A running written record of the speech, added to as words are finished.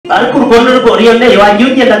ariko urwondo rwo Lionel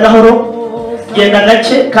wagiye ugenda gahoro, genda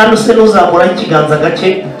gace kandi use n'uzamura ikiganza gace,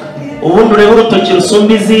 ubundi urebe urutoki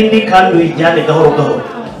rusumba izindi kandi uyijyane gahoro gahoro,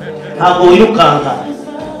 ntabwo wirukanka.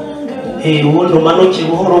 Ubundi umanuke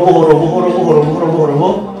buhoro buhoro buhoro buhoro buhoro buhoro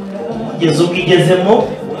kugeza ubwo igezemo.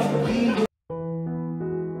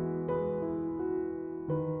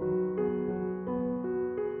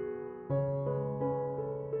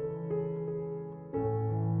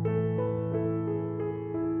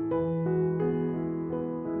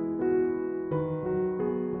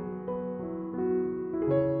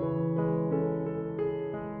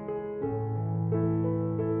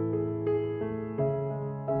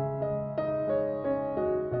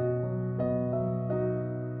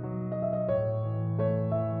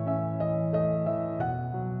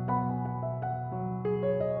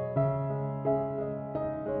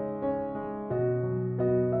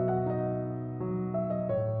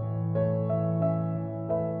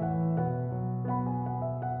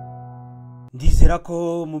 Ndizera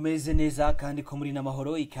ko mumeze neza kandi ko muri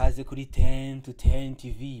namahoro. Ikaze kuri 10 to 10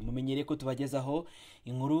 TV. Mumenyere ko tubagezaho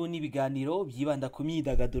inkuru n'ibiganiro byibanda ku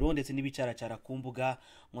myidagaduro ndetse n'ibicaracara ku mbuga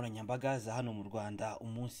nkoranyambaga za hano mu Rwanda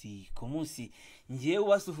umunsi ku munsi. Ngiye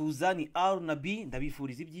ubasuhuza ni R&B,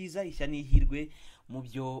 ndabifuriza ibyiza ishya n'ihirwe mu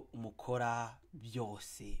byo mukora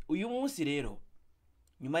byose. Uyu munsi rero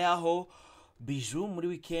nyuma yaho Bijoux muri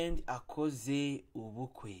weekend akoze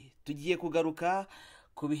ubukwe, tugiye kugaruka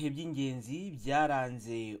ku bihe by'ingenzi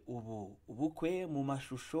byaranze ubukwe mu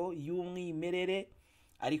mashusho y'umwimerere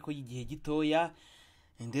ariko y'igihe gitoya,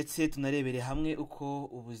 ndetse tunarebere hamwe uko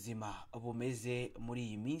ubuzima bumeze muri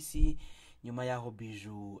iyi minsi nyuma yaho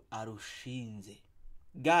Bijoux arushinze.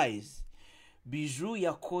 Guys, Bijoux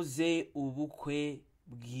yakoze ubukwe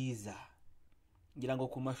bwiza, ngira ngo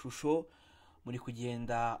ku mashusho muri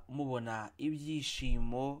kugenda mubona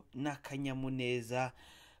ibyishimo n'akanyamuneza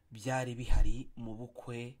byari bihari mu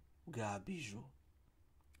bukwe bwa Bijoux.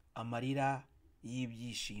 Amarira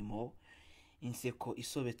y'ibyishimo, inseko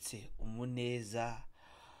isobetse umuneza,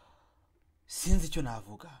 sinzi icyo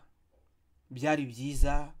navuga. Byari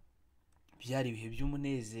byiza, byari ibihe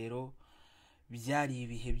by'umunezero, byari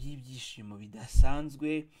ibihe by'ibyishimo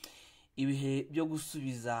bidasanzwe, ibihe byo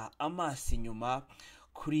gusubiza amaso inyuma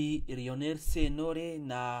kuri LIONEL Sentore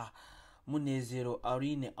na Munezero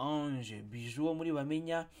Aline Ange Bijoux wo muri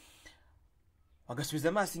Bamenya, bagasubiza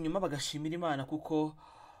amaso inyuma bagashimira Imana kuko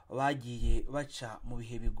bagiye baca mu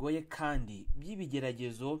bihe bigoye kandi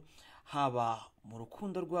by'ibigeragezo, haba mu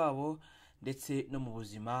rukundo rwabo ndetse no mu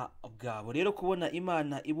buzima bwabo. Rero kubona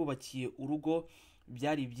Imana ibubakiye urugo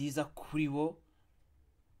byari byiza kuri bo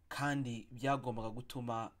kandi byagombaga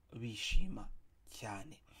gutuma bishima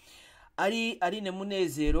cyane. Aline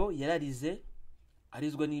Munezero yararize,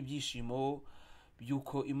 arizwa n'ibyishimo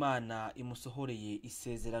byuko Imana imusohoreye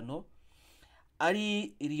isezerano.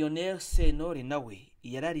 Ari LIONEL Sentore nawe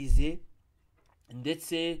yararize,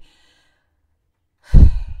 ndetse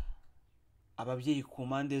ababyeyi ku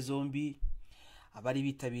mpande zombi abari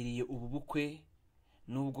bitabiriye ubu bukwe,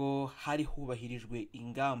 nubwo hari hubahirijwe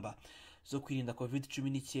ingamba zo kwirinda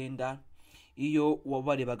COVID-19, iyo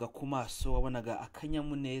wabarebaga ku maso wabonaga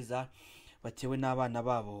akanyamuneza batewe n'abana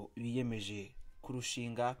babo biyemeje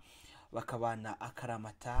kurushinga bakabana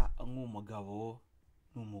akaramata nk'umugabo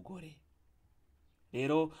n'umugore.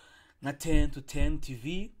 Rero nka 10 to 10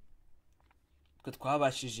 TV twe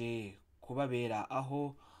twabashije kubabera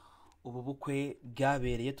aho ubu bukwe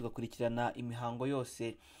bwabereye, tugakurikirana imihango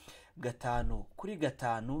yose 5 kuri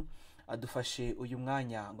 5. Adufashe uyu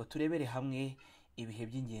mwanya ngo turebere hamwe ibihe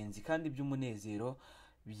by'ingenzi kandi by'umunezero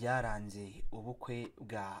byaranze ubukwe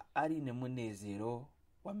bwa Aline Munezero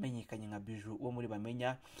wamenyekanye nka Bijoux wo muri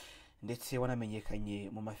Bamenya, ndetse wanamenyekanye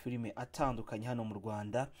mu mafilime atandukanye hano mu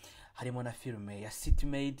Rwanda, harimo na filime ya City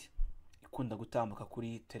Made ikunda gutambuka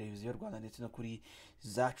kuri televiziyo Rwanda ndetse no kuri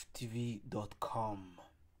zactv.com.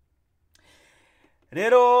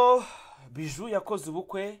 Rero Bijoux yakoze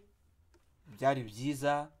ubukwe, byari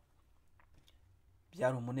byiza,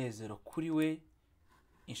 byari umunezero kuri we,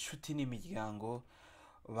 inshuti n'imiryango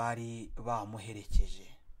bari bamuherekeje.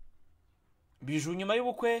 Bijoux nyuma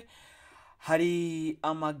y'ubukwe hari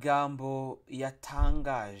amagambo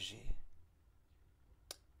yatangaje,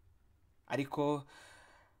 ariko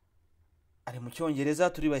ari mu Cyongereza,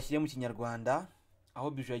 turi bashyire mu Kinyarwanda,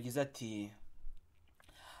 aho Bijoux yagize ati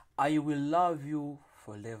I will love you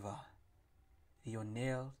forever,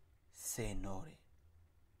 LIONEL Sentore.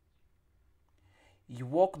 You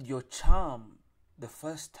walked your charm the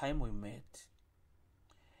first time we met.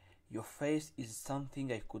 Your face is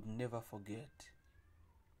something I could never forget.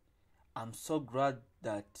 I'm so glad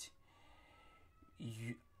that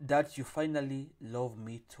that you finally love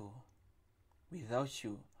me too. Without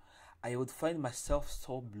you, I would find myself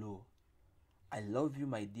so blue. I love you,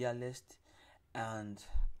 my dearest, and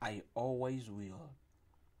I always will.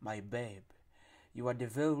 My babe, you are the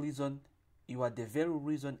very reason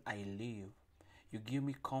I live. You give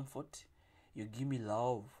me comfort, you give me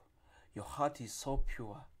love. Your heart is so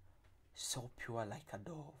pure like a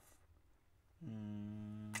dove.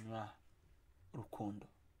 Rukundo.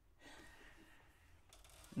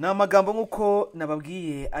 Ni amagambo nk'uko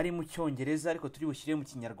nababwiye ari mu cyongereza ariko turi bushyire mu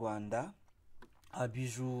kinyarwanda.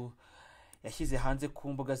 Bijoux yashyize hanze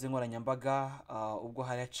ku mbuga z'inkoranyambaga ubwo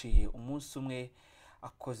hari haciye umunsi umwe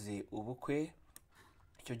akoze ubukwe.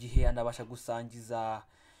 Icyo gihe anabasha gusangiza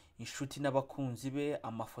inshuti n'abakunzi be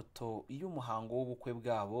amafoto y'umuhango w'ubukwe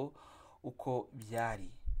bwabo uko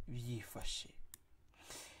byari byifashe.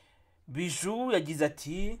 Bijoux yagize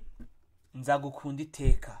ati nzagukunda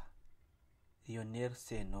iteka LIONEL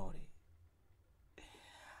Sentore.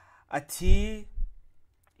 Ati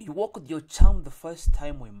you walked your charm the first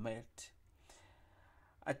time we met.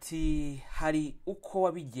 Ati hari uko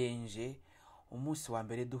wabigenje umunsi wa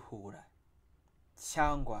mbere duhura,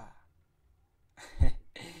 cyangwa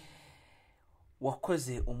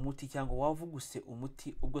wakoze umuti cyangwa wavuguse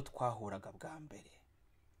umuti ubwo twahuraga bwa mbere.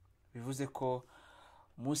 Bivuze ko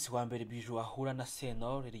umunsi wa mbere Bijoux ahura na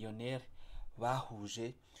Sentore LIONEL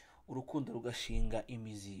bahuje urukundo rugashinga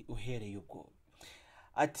imizi uhereye ubwo.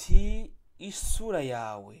 Ati isura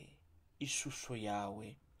yawe, ishusho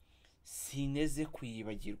yawe sineze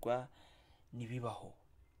kuyibagirwa nibibaho.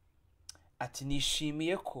 Ati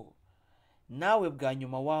nishimiye ko nawe bwa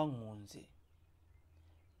nyuma wankunze,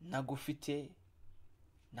 nagufite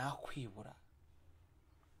nakwibura.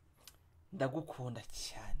 Ndagukunda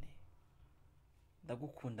cyane,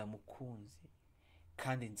 ndagukunda mukunzi,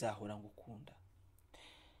 kandi nzahora ngukunda.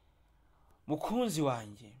 Mukunzi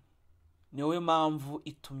wanjye, ni wowe mpamvu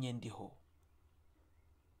itumye ndiho.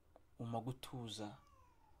 Umpa gutuza,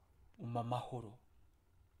 umpa amahoro,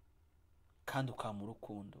 kandi ukampa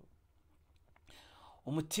urukundo.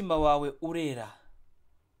 Umutima wawe urera,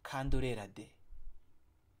 kandi urera de.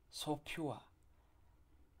 So pure,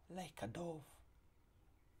 like a dove.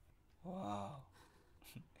 Wow.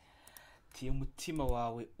 Ti umutima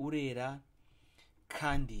wawe urera,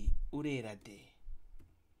 kandi urera de.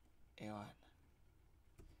 Ewana.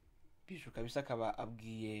 Bijoux kabisa akaba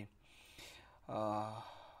abwiye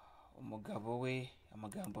umugabo we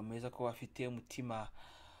amagambo meza ko afite umutima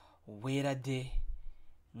wera de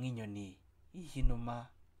nk'inyoni y'inuma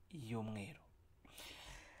y'umweru.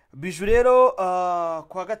 Bijoux rero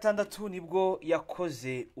kwa gatandatu nibwo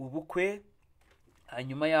yakoze ubukwe.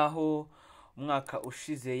 Hanyuma yaho umwaka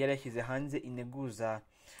ushize yari yashyize hanze integuza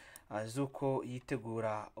z'uko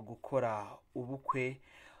yitegura gukora ubukwe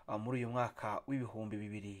muri uyu mwaka w'ibihumbi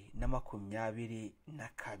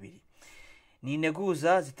 2022. Ni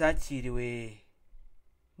integuza zitakiriwe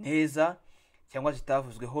neza cyangwa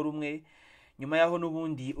zitavuzweho rumwe. Nyuma yaho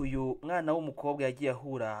n'ubundi uyu mwana w'umukobwa yagiye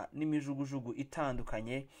ahura n'imijugujugu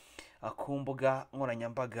itandukanye ku mbuga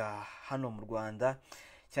nkoranyambaga hano mu Rwanda,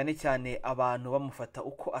 cyane cyane abantu bamufata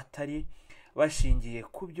uko atari bashingiye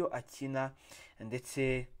ku byo akina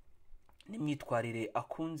ndetse n'imyitwarire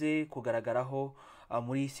akunze kugaragaraho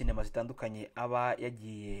muri sinema zitandukanye aba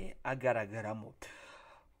yagiye agaragaramo.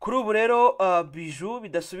 Kuri ubu rero Bijoux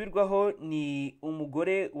bidasubirwaho ni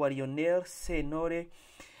umugore wa LIONEL Sentore.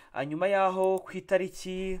 Nyuma yaho ku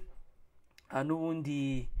itariki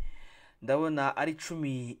n'ubundi ndabona ari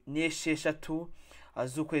 16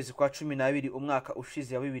 z'ukwezi kwa 12 umwaka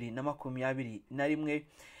ushize wa 2021,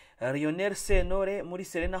 LIONEL Sentore muri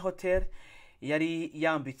Serena Hotel yari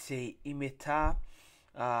yambitse impeta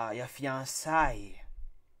ya fiançailles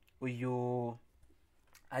uyu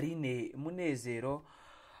Aline Munezero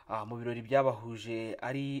mu birori byabahuje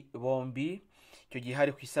ari bombi. Icyo gihe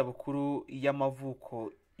hari ku isabukuru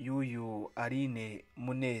y'amavuko y'uyu Aline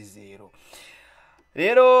Munezero.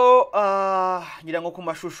 Rero ngira ngo ku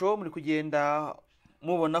mashusho muri kugenda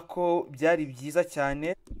mubona ko byari byiza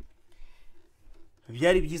cyane.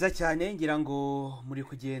 Ngira ngo muri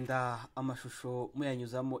kugenda amashusho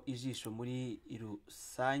muyanyuzamo ijisho muri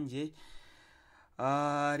rusange.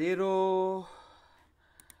 Rero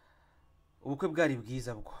ubukwe bwari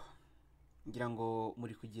bwiza bwo, ngira ngo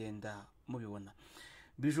muri kugenda mubibona.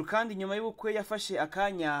 Bijoux kandi nyuma y'ubukwe yafashe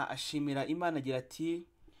akanya ashimira Imana agira ati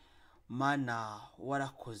Mana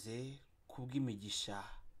warakoze kubw'imigisha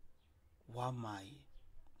wamaye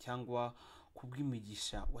cyangwa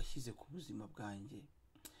kubw'imigisha washyize ku buzima bwanjye.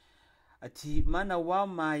 Ati Mana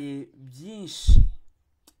wamaye byinshi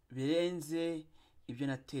birenze ibyo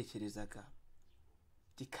natekerezaga.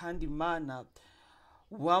 Ati kandi Mana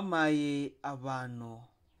wamaye abantu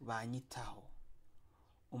banyitaho,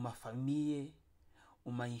 umafamiye,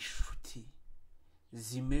 inshuti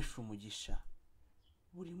zimesha umugisha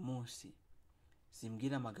buri munsi,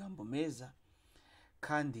 zimbwira amagambo meza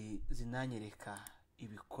kandi zinanyereka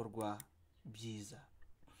ibikorwa byiza.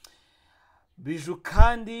 Bijoux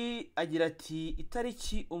kandi agira ati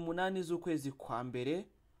itariki 8 z'ukwezi kwa mbere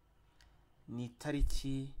ni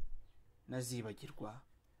itariki nazibagirwa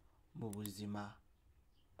mu buzima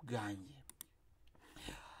bwanjye.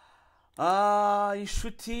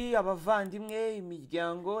 Inshuti, abavandimwe,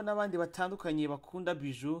 imiryango n'abandi batandukanye bakunda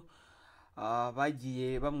Bijoux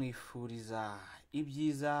bagiye bamwifuriza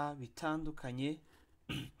ibyiza bitandukanye.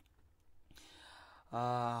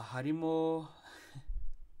 Harimo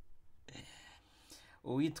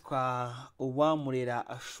uwitwa Uwamurera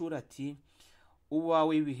Ashura ati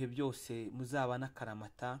uwawe ibihe byose muzabana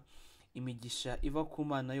akaramata, imigisha iva ku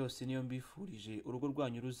Mana yose niyo mbifurije, urugo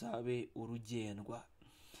rwanyu ruzabe urugendwa.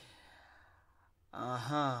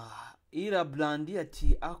 Ira Brandi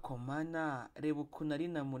ati ako mana reba ukuntu ari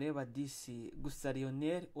namureba disi, gusa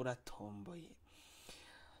LIONEL uratomboye.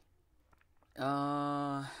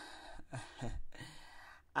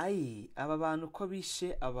 Aba bantu ko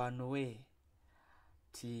bishe abantu we,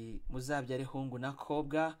 ti muzabyare hungu na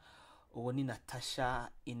kobwa. Uwo ni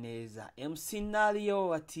Natasha Ineza. MC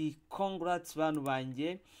Nario ati congrats bantu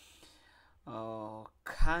banjye.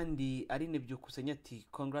 Kandi ari Byukusanya ati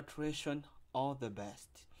congratulations, all the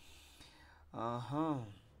best.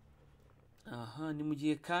 Ni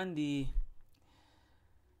mugiye kandi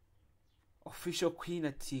official queen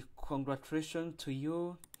ati congratulations to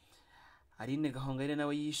you. Aline Gahongayire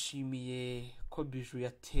nawe yishimiye ko Bijoux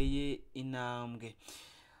yateye intambwe.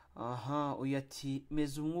 Uyu ati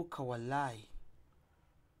meza umwuka wallahi.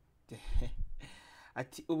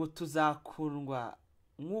 Ati ubu tuzakundwa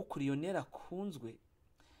nk'uko LIONEL akunzwe.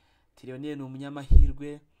 LIONEL ni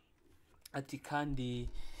umunyamahirwe. Ati kandi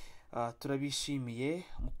turabishimiye,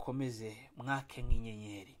 mukomeze mwake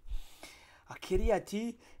nk'inyenyeri. Akeri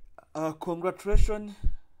ati congratulations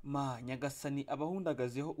ma Nyagasani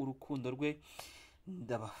abahundagazeho urukundo rwe,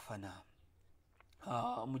 ndabafana.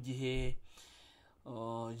 Mu gihe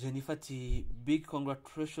Jennifer ati big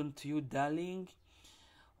congratulations to you darling.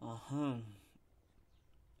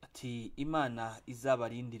 Ati Imana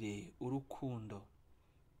izabarindire urukundo.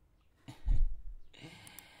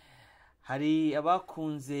 Hari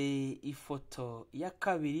abakunze ifoto ya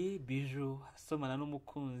kabiri Bijoux asomana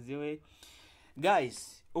n'umukunzi we.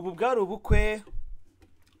 Guys, ubu bwari ubukwe,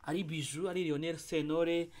 ari Bijoux, ari LIONEL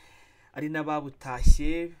Sentore, ari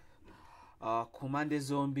n'ababutashye ku mpande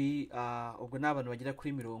zombi. Ubwo n'abantu bagera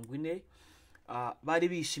kuri 40 bari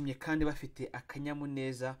bishimye kandi bafite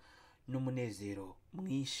akanyamuneza n'umunezero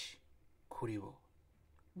mwinshi kuri bo.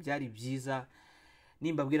 Byari byiza,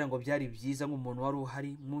 nimba bwira ngo byari byiza nk'umuntu wari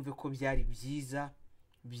uhari, mwumve ko byari byiza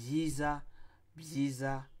byiza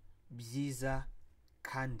byiza byiza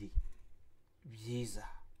kandi byiza.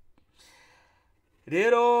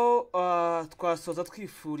 Rero twasoza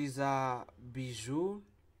twifuriza Bijoux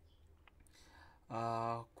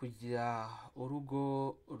kugira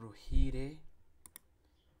urugo ruhire,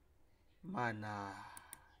 Imana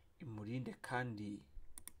imurinde kandi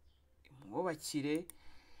imwubakire,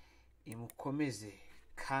 imukomeze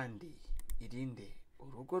kandi irinde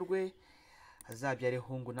urugo rwe, azabyare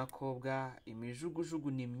hungu na kobwa.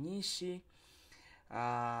 Imijugujugu ni myinshi,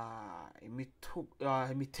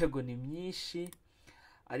 imitego ni myinshi,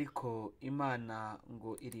 ariko Imana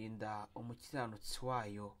ngo irinda umukiranutsi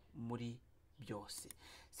wayo muri byose.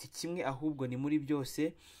 Si kimwe ahubwo ni muri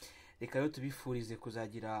byose. Reka rero tubifurize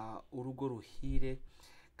kuzagira urugo ruhire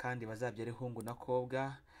kandi bazabyare hungu na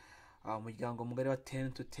kobwa. Umuryango mugari wa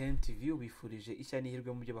 10 to 10 TV ubifurije ishya n'ihirwe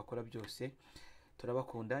mu byo bakora byose.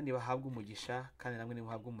 Turabakunda, nibahabwa umugisha kandi namwe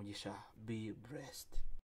nimuhabwa umugisha. Be blessed.